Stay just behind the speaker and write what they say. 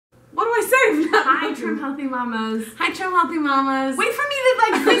Hi, Trim Healthy Mamas. Hi, Trim Healthy Mamas. Wait for me to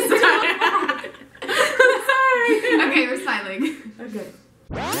like freestyle. Sorry. Okay, we're styling. Okay.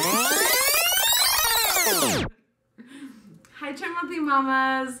 Hi, Trim Healthy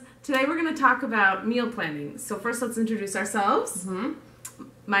Mamas. Today we're going to talk about meal planning. So first, let's introduce ourselves.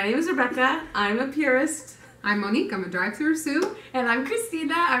 My name is Rebecca. I'm a purist. I'm Monique. I'm a drive-thru Sue. And I'm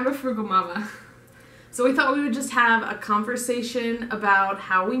Christina. I'm a frugal mama. So we thought we would just have a conversation about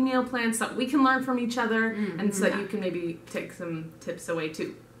how we meal plan so that we can learn from each other and so that you can maybe take some tips away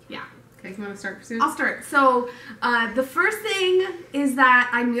too. Yeah. Okay, you want to start, Sue? I'll start. So the first thing is that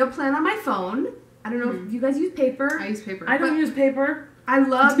I meal plan on my phone. I don't know if you guys use paper. I use paper. I don't use paper. I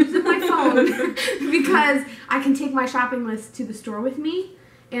love using my phone because I can take my shopping list to the store with me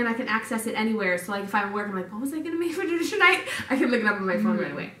and I can access it anywhere. So like if I'm at work, I'm like, what was I going to make for dinner tonight? I can look it up on my phone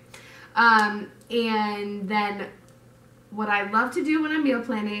right away. And then what I love to do when I'm meal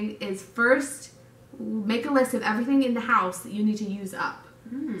planning is first make a list of everything in the house that you need to use up.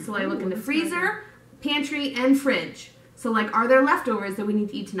 So I look in the freezer, pantry, and fridge. So like, are there leftovers that we need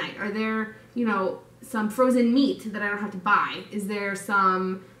to eat tonight? Are there, you know, some frozen meat that I don't have to buy? Is there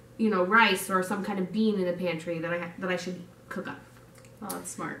some, you know, rice or some kind of bean in the pantry that I should cook up? Oh, that's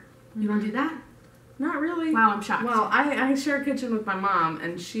smart. You don't do that? Not really. Wow, I'm shocked. Well, I share a kitchen with my mom,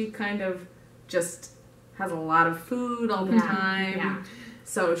 and she kind of just has a lot of food all the time. Yeah.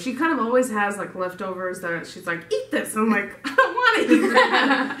 So she kind of always has like leftovers that she's like, eat this. I'm like, I don't want to eat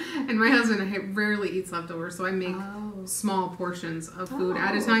that. And my husband rarely eats leftovers, so I make small portions of food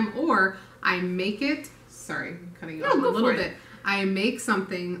at a time, or I make it. Sorry, I'm cutting you off a little bit. I make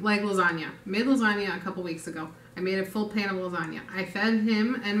something like lasagna. Made lasagna a couple weeks ago. I made a full pan of lasagna. I fed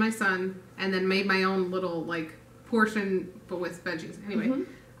him and my son, and then made my own little like portion, but with veggies. Anyway,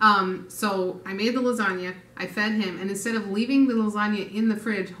 so I made the lasagna. I fed him, and instead of leaving the lasagna in the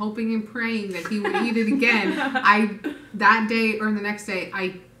fridge, hoping and praying that he would eat it again, that day or the next day,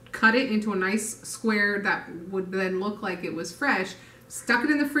 I cut it into a nice square that would then look like it was fresh. Stuck it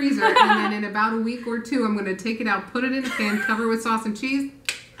in the freezer, and then in about a week or two, I'm going to take it out, put it in a pan, cover it with sauce and cheese.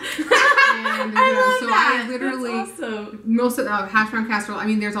 And I literally most of hash brown casserole. I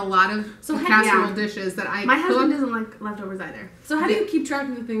mean, there's a lot of casserole dishes that I. My husband doesn't like leftovers either. So how do you keep track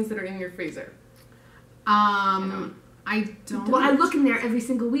of the things that are in your freezer? I don't. Well, I look in there every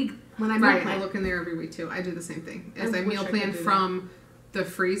single week when I meal plan. I look in there every week too. I do the same thing as I meal plan from the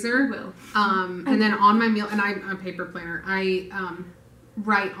freezer. And then on my meal, and I'm a paper planner. I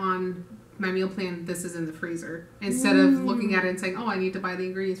write on my meal plan, this is in the freezer. Instead of looking at it and saying, oh, I need to buy the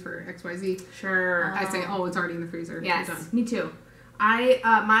ingredients for XYZ. Sure. I say, oh, it's already in the freezer. Yes, me too.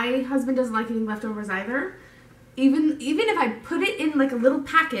 My husband doesn't like eating leftovers either. Even if I put it in like a little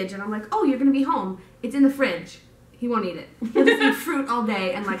package and I'm like, oh, you're going to be home, it's in the fridge. He won't eat it. He'll just eat fruit all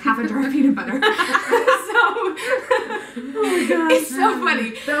day and like half a jar of peanut butter. Oh my gosh. It's so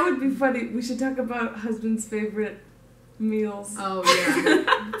funny. That would be funny. We should talk about husband's favorite meals. Oh,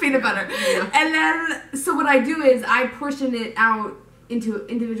 yeah. Peanut butter. Yeah. And then, so what I do is I portion it out into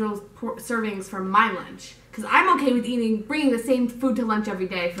individual servings for my lunch. Because I'm okay with bringing the same food to lunch every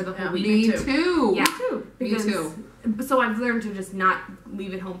day for the whole week. Me too. Yeah. Me too. So I've learned to just not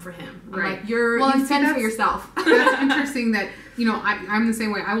leave it home for him. I'm right. Like, you fend for yourself. That's interesting that, you know, I'm the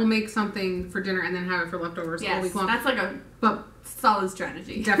same way. I will make something for dinner and then have it for leftovers all week long. That's like a solid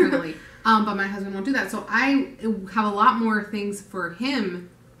strategy. Definitely. But my husband won't do that. So I have a lot more things for him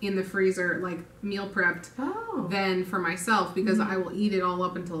in the freezer, like meal prepped, than for myself, because I will eat it all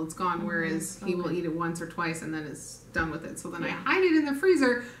up until it's gone, whereas he will eat it once or twice and then is done with it. So then I hide it in the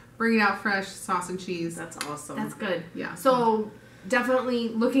freezer, bring it out fresh, sauce and cheese. That's awesome. That's good. Yeah. So definitely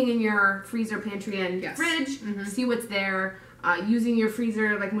looking in your freezer, pantry, and fridge, see what's there. Using your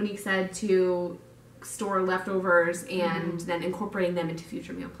freezer, like Monique said, to store leftovers and then incorporating them into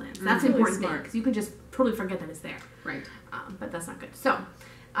future meal plans. That's really important smart. because you could just totally forget that it's there. Right. But that's not good. So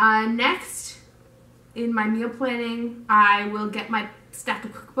next, in my meal planning, I will get my stack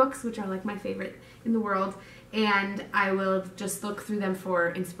of cookbooks, which are like my favorite in the world, and I will just look through them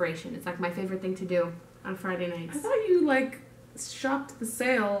for inspiration. It's like my favorite thing to do on Friday nights. I thought you like shopped the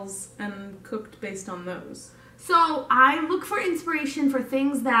sales and cooked based on those. So I look for inspiration for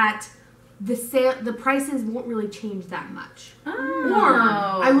things that the prices won't really change that much. Or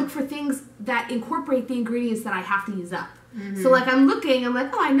I look for things that incorporate the ingredients that I have to use up. So like I'm like,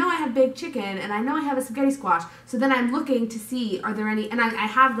 oh, I know I have baked chicken and I know I have a spaghetti squash. So then I'm looking to see, are there any, and I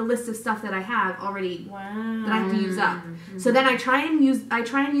have the list of stuff that I have already that I have to use up. So then I try and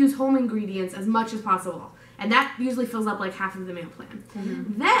use home ingredients as much as possible. And that usually fills up like half of the meal plan.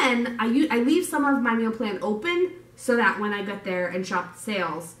 Then I leave some of my meal plan open so that when I get there and shop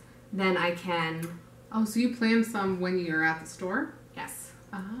sales, then I can... Oh, so you plan some when you're at the store? Yes.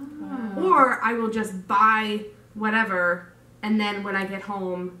 Oh. Or I will just buy whatever, and then when I get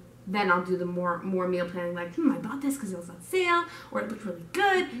home, then I'll do the more meal planning, like, I bought this because it was on sale, or it looked really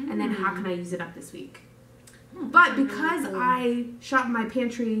good, and then how can I use it up this week? But because I shop my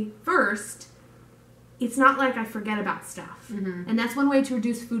pantry first, it's not like I forget about stuff. And that's one way to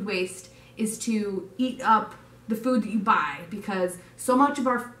reduce food waste, is to eat up the food that you buy, because so much of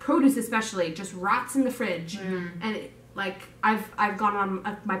our produce especially just rots in the fridge. And it, like, I've gone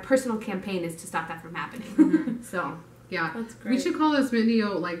on my personal campaign is to stop that from happening. So yeah, that's great. We should call this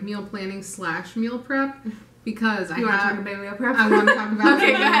video like meal planning / meal prep, because you want to talk about meal prep? I want to talk about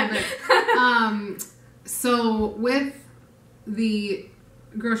okay, that go ahead. So with the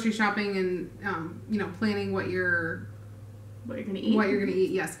grocery shopping and planning what you're gonna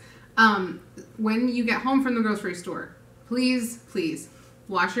eat, yes. When you get home from the grocery store, please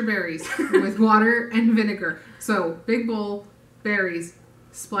wash your berries with water and vinegar. So big bowl, berries,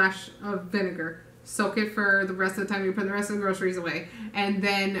 splash of vinegar. Soak it for the rest of the time you put the rest of the groceries away, and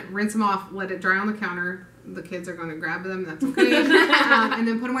then rinse them off. Let it dry on the counter. The kids are going to grab them. That's okay. And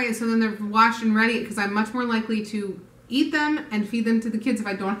then put them away. So then they're washed and ready, because I'm much more likely to eat them and feed them to the kids if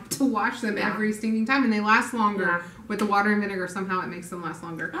I don't have to wash them every stinking time, and they last longer with the water and vinegar. Somehow it makes them last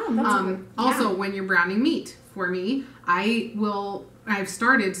longer. Oh, that's good. Also, when you're browning meat, for me, I've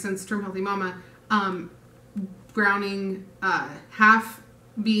started since Trim Healthy Mama, browning half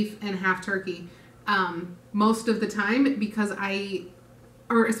beef and half turkey most of the time, because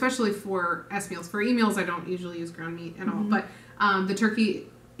or especially for S meals. For E meals, I don't usually use ground meat at all, but the turkey,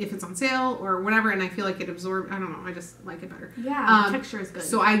 if it's on sale or whatever, and I feel like it absorbs, I don't know, I just like it better. Yeah, the texture is good.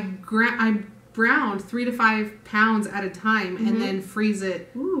 So I browned 3 to 5 pounds at a time and then freeze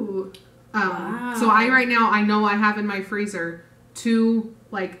it. Ooh. Wow. So right now, I know I have in my freezer and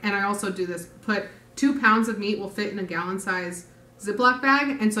I also do this, put 2 pounds of meat will fit in a gallon size Ziploc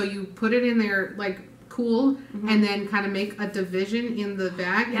bag, and so you put it in there cool, and then kind of make a division in the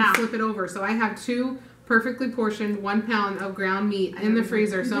bag and flip it over. So I have 2 perfectly portioned 1 pound of ground meat in the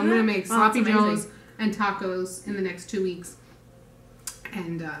freezer. So I'm going to make sloppy joes and tacos in the next 2 weeks.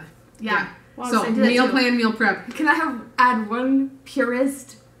 And Wow, so meal plan, meal prep. Can I add one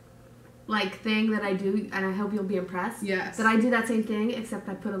purist thing that I do, and I hope you'll be impressed? Yes. That I do that same thing, except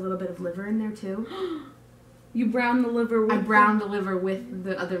I put a little bit of liver in there too. You brown the liver with I brown the liver with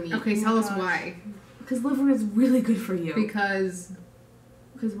the other meat. Okay, tell us why. Because liver is really good for you. Because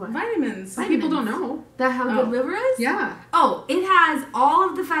what? Vitamins. Some people don't know. That how good liver is? Yeah. Oh, it has all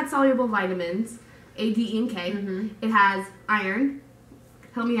of the fat-soluble vitamins, A, D, E, and K. It has iron.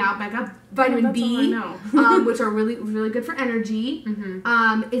 Help me out, back up. Vitamin B, which are really, really good for energy.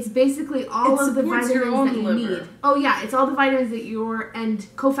 It's basically all of the vitamins that you need. Oh yeah, it's all the vitamins that and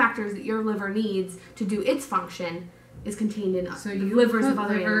cofactors that your liver needs to do its function is contained in the livers of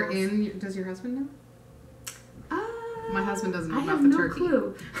other animals. Does your husband know? My husband doesn't know I about have the no turkey.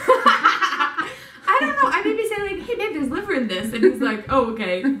 Clue. I don't know. I maybe say hey babe, there's liver in this, and he's like, oh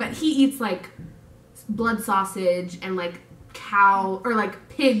okay. But he eats blood sausage and cow or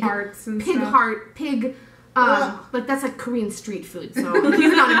pig hearts and pig stuff. Heart, pig. That's Korean street food, so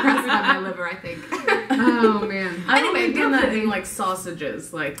he's not impressed by my liver, I think. Oh man. I've done that in sausages,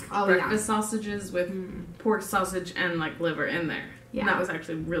 breakfast sausages with pork sausage and liver in there. Yeah, and that was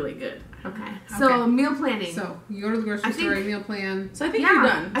actually really good. Okay. So meal planning. So you go to the grocery store, meal plan. So I think you're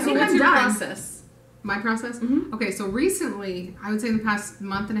done. I think what's I'm your done. process? My process? Okay, so recently, I would say in the past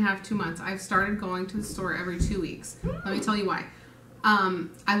month and a half, 2 months, I've started going to the store every 2 weeks. Let me tell you why.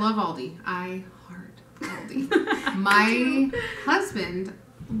 I love Aldi. I heart Aldi. My husband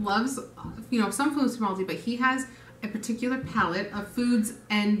loves, some foods from Aldi, but he has a particular palette of foods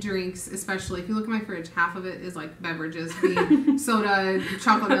and drinks, especially. If you look at my fridge, half of it is beverages, being soda,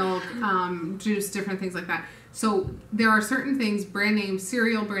 chocolate milk, juice, different things like that. So there are certain things, brand name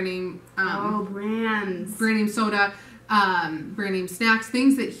cereal, brand name brands, brand name soda, brand name snacks,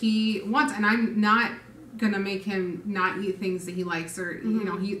 things that he wants, and I'm not gonna make him not eat things that he likes, or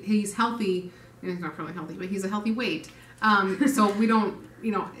he's healthy. He's not really healthy, but he's a healthy weight. So we don't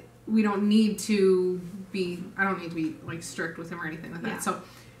need to be. I don't need to be strict with him or anything like that. Yeah. So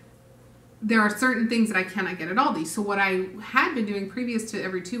there are certain things that I cannot get at Aldi. So what I had been doing previous to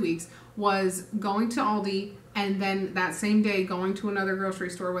every 2 weeks was going to Aldi, and then that same day going to another grocery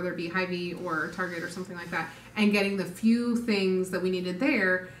store, whether it be Hy-Vee or Target or something like that, and getting the few things that we needed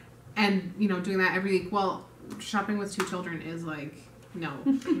there, and doing that every week. Well, shopping with 2 children is no.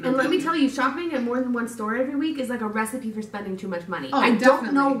 And let me tell you, shopping at more than one store every week is like a recipe for spending too much money. Oh, I definitely.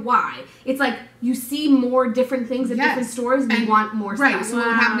 don't know why. It's like you see more different things at different stores and you want more stuff. Right, so what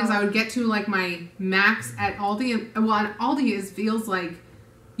would happen is I would get to like my max at Aldi, and well, at Aldi it feels like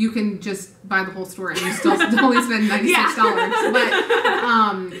you can just buy the whole store and you still only spend $96.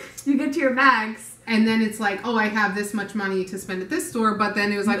 But you get to your max. And then it's like, oh, I have this much money to spend at this store, but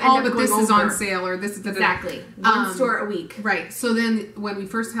then it was like, You end oh, up but this going is on over. sale, or this is... Exactly. One store a week. Right. So then when we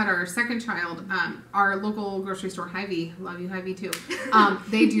first had our second child, our local grocery store, Hy-Vee, love you Hy-Vee too,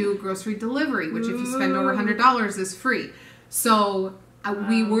 they do grocery delivery, which if you spend over $100 is free. So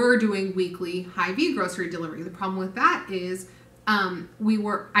we were doing weekly Hy-Vee grocery delivery. The problem with that is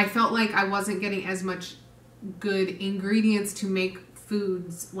I felt like I wasn't getting as much good ingredients to make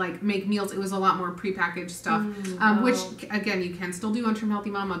foods, like make meals. It was a lot more prepackaged stuff, which again you can still do on Trim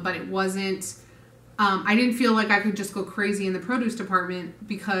Healthy Mama, but it wasn't. I didn't feel like I could just go crazy in the produce department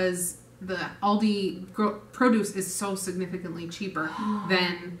because the Aldi produce is so significantly cheaper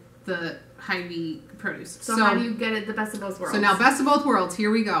than the Hy-Vee produce. So how do you get it the best of both worlds? So now best of both worlds.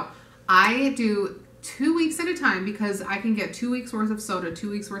 Here we go. I do 2 weeks at a time because I can get 2 weeks worth of soda, 2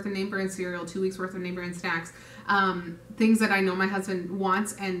 weeks worth of name brand cereal, 2 weeks worth of name brand snacks. Things that I know my husband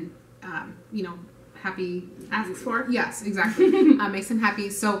wants and, happy... Asks for? Yes, exactly. Makes him happy.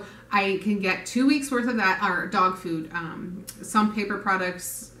 So I can get 2 weeks worth of that, or dog food, some paper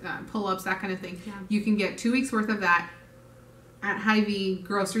products, pull-ups, that kind of thing. Yeah. You can get 2 weeks worth of that at Hy-Vee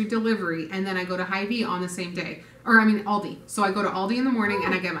grocery delivery, and then I go to Hy-Vee on the same day. Aldi. So I go to Aldi in the morning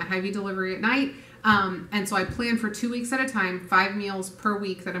and I get my Hy-Vee delivery at night. And so I plan for 2 weeks at a time, 5 meals per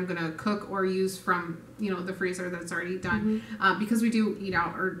week that I'm going to cook or use from, the freezer that's already done. Because we do eat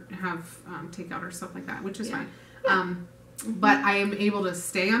out or have takeout or stuff like that, which is fine. Yeah. But I am able to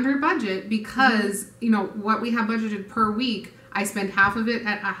stay under budget because, what we have budgeted per week, I spend half of it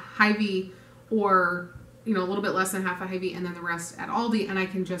at a Hy-Vee or, a little bit less than half a Hy-Vee and then the rest at Aldi. And I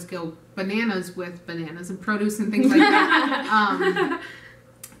can just go bananas with bananas and produce and things like that.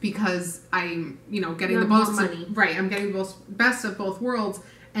 Because I'm, getting the most money. Right, I'm getting the best of both worlds,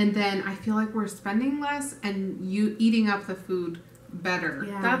 and then I feel like we're spending less and eating up the food better.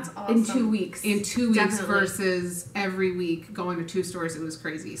 Yeah. That's awesome. In 2 weeks. In 2 weeks Definitely. Versus every week going to 2 stores. It was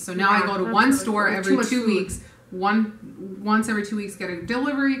crazy. So now I go to one store every 2 weeks. Once every 2 weeks get a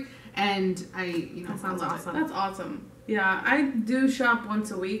delivery, and I, that sounds awesome. That's awesome. Yeah, I do shop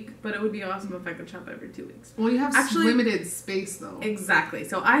once a week, but it would be awesome if I could shop every 2 weeks. Well, you have limited space, though. Exactly.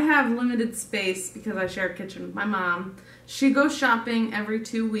 So I have limited space because I share a kitchen with my mom. She goes shopping every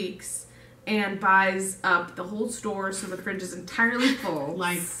 2 weeks and buys up the whole store so the fridge is entirely full.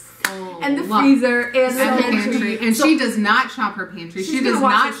 And the freezer and the pantry. And she does not shop her pantry. She does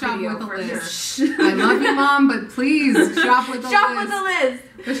not shop with a list. I love you, Mom, but please shop with a list. Shop with a list.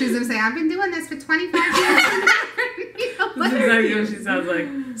 But she's going to say, I've been doing this for 25 years. That's exactly what she sounds like.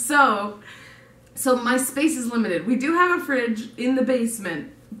 So my space is limited. We do have a fridge in the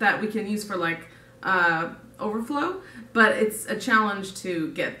basement that we can use for overflow, but it's a challenge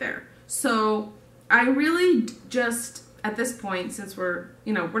to get there. So I really just, at this point, since we're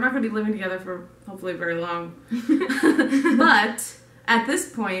not going to be living together for hopefully very long, but at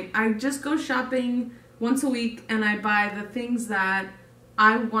this point, I just go shopping once a week and I buy the things that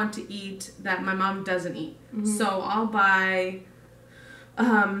I want to eat that my mom doesn't eat. Mm-hmm. So I'll buy,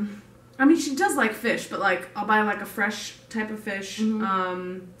 she does like fish, but I'll buy a fresh type of fish,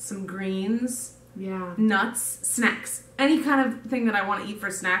 some greens, nuts, snacks. Any kind of thing that I want to eat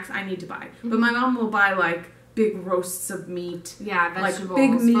for snacks, I need to buy. Mm-hmm. But my mom will buy big roasts of meat. Yeah, vegetables.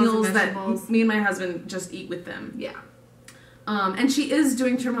 Big meals that me and my husband just eat with them. Yeah. And she is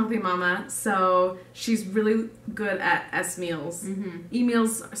doing Trim Healthy Mama, so she's really good at S meals. Mm-hmm. E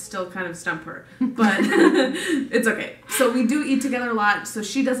meals still kind of stump her, but it's okay. So we do eat together a lot, so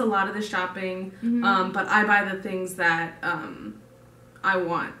she does a lot of the shopping, but I buy the things that I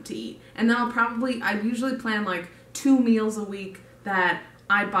want to eat. And then I usually plan 2 meals a week that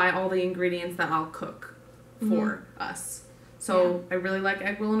I buy all the ingredients that I'll cook for us. So I really like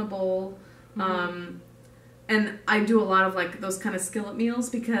egg roll in a bowl. And I do a lot of those kind of skillet meals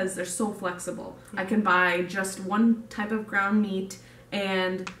because they're so flexible. I can buy just one type of ground meat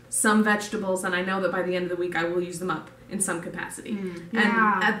and some vegetables, and I know that by the end of the week I will use them up in some capacity. And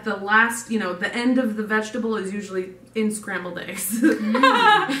at the last, the end of the vegetable is usually in scrambled eggs. That's a good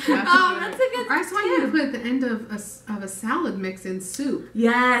I just want you to put at the end of a salad mix in soup.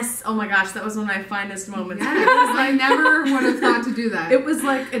 Yes. Oh my gosh, that was one of my finest moments. Yes. I never would have thought to do that. It was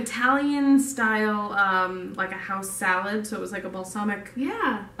Italian style, a house salad. So it was a balsamic.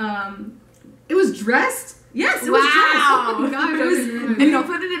 Yeah. It was dressed? Yes, it was dressed. Wow. Oh my gosh, And you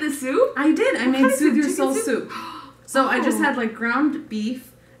put it in a soup? I did. I made kind of your soup? soul Chicken soup. So I just had like ground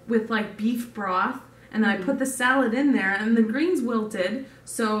beef with like beef broth, and then I put the salad in there, and the greens wilted.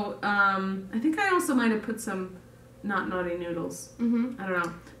 So I think I also might have put some not naughty noodles. I don't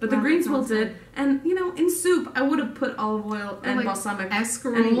know. But the greens wilted, and you know, in soup I would have put olive oil and like balsamic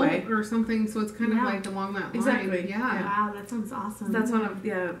escarole anyway. or something. So it's kind of like along that line. Exactly. Yeah. Wow, that sounds awesome. That's one of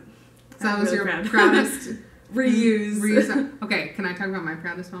So that was your proud. proudest reuse. Okay, can I talk about my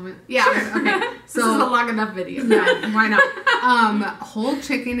proudest moment? Yeah. Okay. This is a long enough video. Yeah, why not? Whole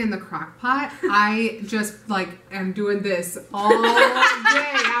chicken in the crock pot. I just like am doing this all day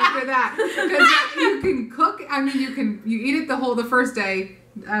after that because you can cook. I mean, you eat it the first day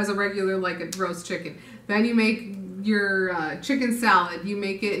as a regular like a roast chicken. Then you make your chicken salad.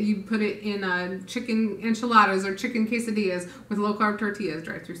 You put it in chicken enchiladas or chicken quesadillas with low carb tortillas,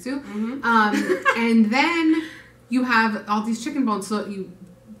 drive-through soup, and then you have all these chicken bones. So you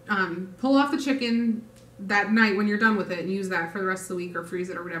pull off the chicken that night when you're done with it and use that for the rest of the week or freeze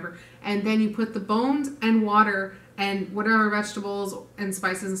it or whatever. And then you put the bones and water and whatever vegetables and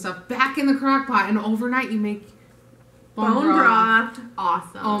spices and stuff back in the crock pot, and overnight you make bone broth.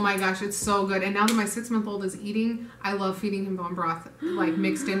 Awesome. Oh my gosh, it's so good. And now that my 6-month-old is eating, I love feeding him bone broth like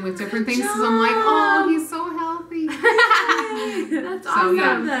mixed in with different things. So I'm like, oh, he's so healthy. That's awesome. So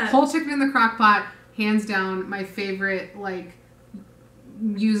yeah, whole chicken in the crock pot, hands down, my favorite. Like,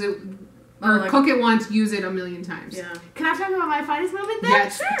 use it or like, cook it once, use it a million times. Yeah. Can I talk about my finest moment then?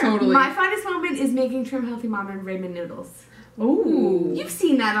 Yes, sure. Totally. My finest moment is making Trim Healthy Mama and ramen noodles. Ooh. You've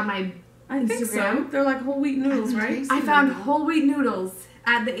seen that on my I think so. They're like whole wheat noodles, right? I found whole wheat noodles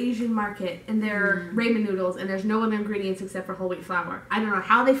at the Asian market, and they're ramen noodles, and there's no other ingredients except for whole wheat flour. I don't know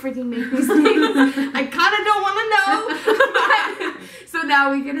how they freaking make these things. I kind of don't want to know. So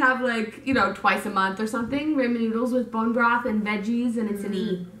now we can have like, you know, twice a month or something, ramen noodles with bone broth and veggies, and it's an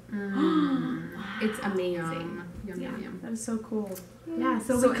E. It's amazing. Yum. That is so cool. Yeah,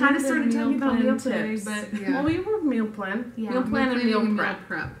 so we kind of started talking about meal tips. But well, we were meal plan. Yeah. Meal plan and meal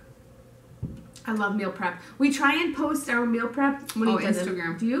prep. I love meal prep. We try and post our meal prep. Monique doesn't.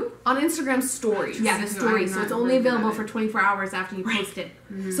 Instagram. Do you? On Instagram stories. Yeah, the stories. So it's only available for 24 hours after you post it.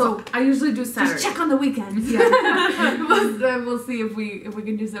 So I usually do Saturday. Just check on the weekends. Yeah. we'll see if we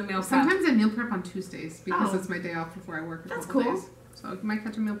can do some meal prep. Sometimes I meal prep on Tuesdays because it's my day off before I work. That's cool. Days. So I might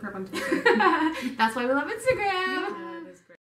catch a meal prep on Tuesday. That's why we love Instagram. Yeah.